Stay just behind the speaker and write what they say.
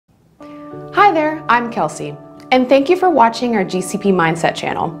Hi there, I'm Kelsey, and thank you for watching our GCP-Mindset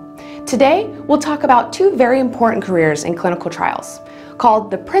channel. Today, we'll talk about two very important careers in clinical trials,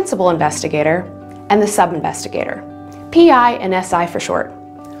 called the Principal Investigator and the Sub-Investigator, PI and SI for short.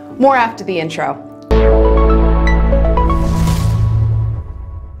 More after the intro.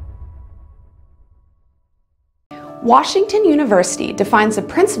 Washington University defines a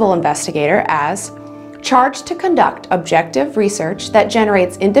Principal Investigator as charged to conduct objective research that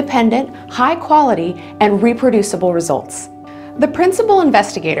generates independent, high-quality, and reproducible results. The Principal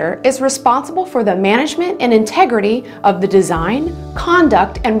Investigator is responsible for the management and integrity of the design,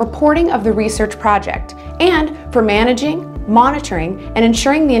 conduct, and reporting of the research project, and for managing, monitoring, and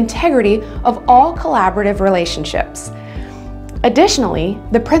ensuring the integrity of all collaborative relationships. Additionally,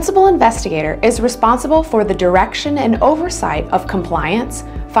 the Principal Investigator is responsible for the direction and oversight of compliance,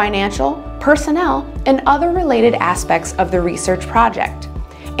 financial, personnel, and other related aspects of the research project,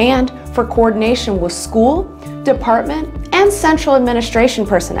 and for coordination with school, department, and central administration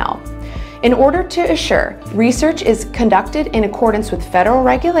personnel in order to assure research is conducted in accordance with federal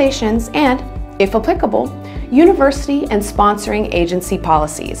regulations and, if applicable, university and sponsoring agency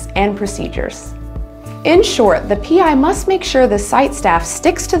policies and procedures. In short, the PI must make sure the site staff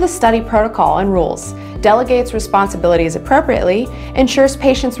sticks to the study protocol and rules, delegates responsibilities appropriately, ensures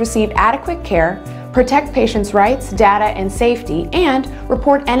patients receive adequate care, protect patients' rights, data, and safety, and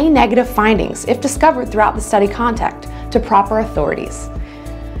report any negative findings, if discovered throughout the study conduct, to proper authorities.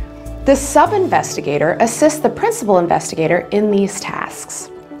 The sub-investigator assists the principal investigator in these tasks.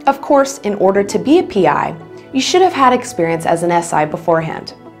 Of course, in order to be a PI, you should have had experience as an SI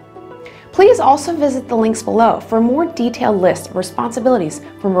beforehand. Please also visit the links below for a more detailed list of responsibilities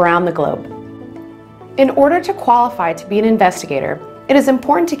from around the globe. In order to qualify to be an investigator, it is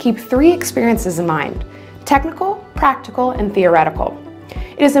important to keep three experiences in mind: technical, practical, and theoretical.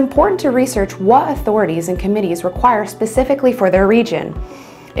 It is important to research what authorities and committees require specifically for their region.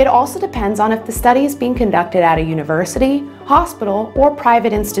 It also depends on if the study is being conducted at a university, hospital, or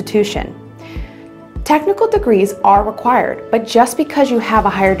private institution. Technical degrees are required, but just because you have a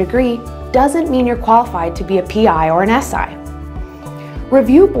higher degree doesn't mean you're qualified to be a PI or an SI.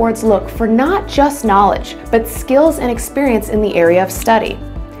 Review boards look for not just knowledge, but skills and experience in the area of study.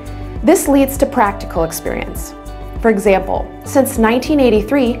 This leads to practical experience. For example, since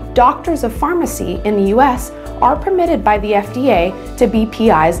 1983, doctors of pharmacy in the US are permitted by the FDA to be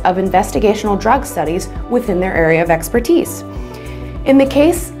PIs of investigational drug studies within their area of expertise. In the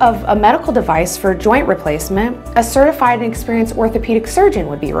case of a medical device for joint replacement, a certified and experienced orthopedic surgeon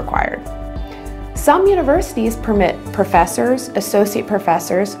would be required. Some universities permit professors, associate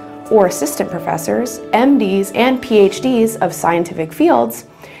professors, or assistant professors, MDs and PhDs of scientific fields,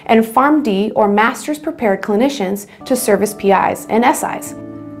 and PharmD or master's prepared clinicians to serve as PIs and SIs.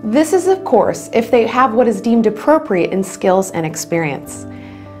 This is, of course, if they have what is deemed appropriate in skills and experience.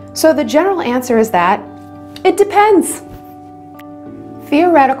 So the general answer is that it depends.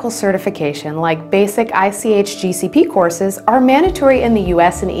 Theoretical certification, like basic ICH GCP courses, are mandatory in the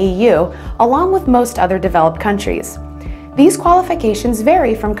US and EU, along with most other developed countries. These qualifications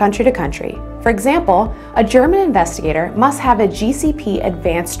vary from country to country. For example, a German investigator must have a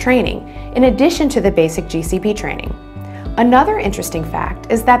GCP-Advanced Training, in addition to the basic GCP training. Another interesting fact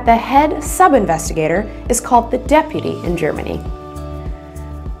is that the head sub-investigator is called the deputy in Germany.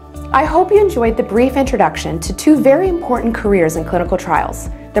 I hope you enjoyed the brief introduction to two very important careers in clinical trials,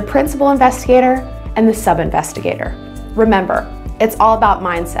 the Principal Investigator and the Sub-Investigator. Remember, it's all about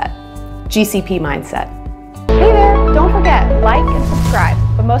mindset, GCP-Mindset. Hey there, don't forget, like and subscribe,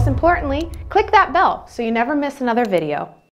 but most importantly, click that bell so you never miss another video.